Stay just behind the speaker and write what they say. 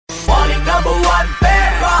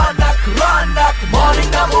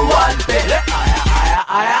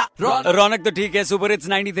रौनक तो ठीक है। सुपर हिट्स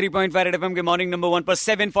 93.5 रेड एफएम के मॉर्निंग नंबर 1 पर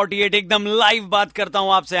 7:48 एकदम लाइव बात करता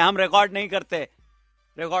हूं आपसे। हम रिकॉर्ड नहीं करते,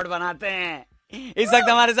 रिकॉर्ड बनाते हैं। इस वक्त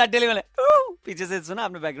हमारे साथ टेलीफोन पीछे से सुना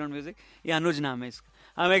आपने बैकग्राउंड म्यूजिक, ये अनुज नाम है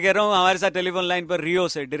इसका। मैं कह रहा हूँ हमारे साथ टेलीफोन लाइन पर रियो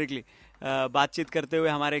से डायरेक्टली बातचीत करते हुए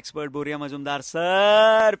हमारे एक्सपर्ट बोरिया मजुमदार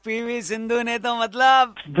सर। पीवी सिंधु ने तो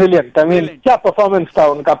मतलब ब्रिलियंट, आई मीन क्या परफॉर्मेंस था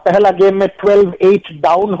उनका। पहला गेम में 12-8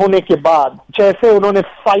 डाउन होने के बाद जैसे उन्होंने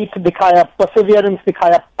फाइट दिखाया, परसिवियरेंस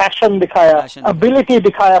दिखाया, पैशन दिखाया, एबिलिटी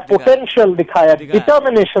दिखाया, पोटेंशियल दिखाया,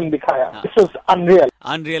 डिटर्मिनेशन दिखाया, दिस वाज अनरियल।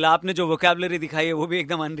 अनरियल। आपने जो वोकैबुलरी दिखाई है वो भी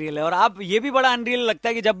एकदम अनरियल है। और आप ये भी बड़ा अनरियल लगता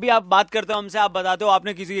है कि जब भी आप बात करते हो हमसे, आप बताते हो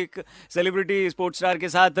आपने किसी एक सेलिब्रिटी स्पोर्ट्स स्टार के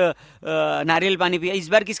साथ नारियल पानी पिया। इस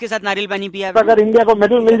बार किसके साथ नारियल पानी पिया? अगर इंडिया को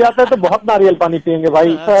मेडल मिल जाता है तो बहुत नारियल पानी पियेंगे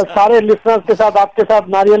भाई। सारे लिसनर्स के साथ, आपके साथ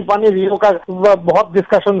नारियल पानी रियो का बहुत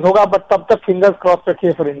डिस्कशन होगा, बट तब तक फिंगर्स क्रॉस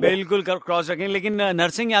रखिए फॉर इंडिया। बिल्कुल क्रॉस रखें, लेकिन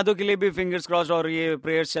नरसिंह यादव के लिए भी फिंगर्स क्रॉस और ये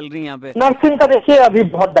प्रेयर्स चल रही है यहाँ पे। नरसिंह का देखिए अभी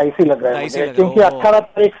बहुत डाइसी लग रहा है क्योंकि 18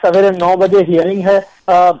 तारीख सवेरे 9 बजे हियरिंग है।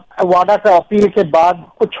 वाडा का अपील के बाद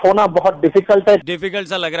कुछ होना बहुत डिफिकल्ट है। डिफिकल्ट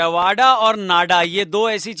सा लग रहा है। वाडा और नाडा ये दो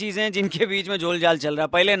ऐसी चीजें हैं जिनके बीच में झोलझाल चल रहा है।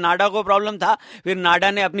 पहले नाडा को प्रॉब्लम था, फिर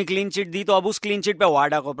नाडा ने अपनी क्लीन चिट दी, तो अब उस क्लीन चिट पे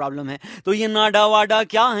वाडा को प्रॉब्लम है। तो ये नाडा वाडा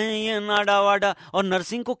क्या है, ये नाडा वाडा। और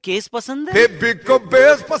नरसिंह को केस पसंद है,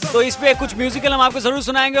 तो इस पे कुछ म्यूजिकल हम आपको जरूर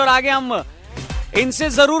सुनाएंगे और आगे हम इनसे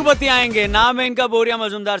जरूर बतियाएंगे। नाम है इनका बोरिया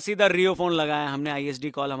मजुमदार। सीधा रियो फोन लगाया हमने, आईएसडी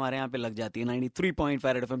कॉल हमारे यहाँ पे लग जाती है।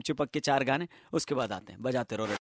 93.5 एफएम चिपक के 4 गाने, उसके बाद आते हैं, बजाते रहो।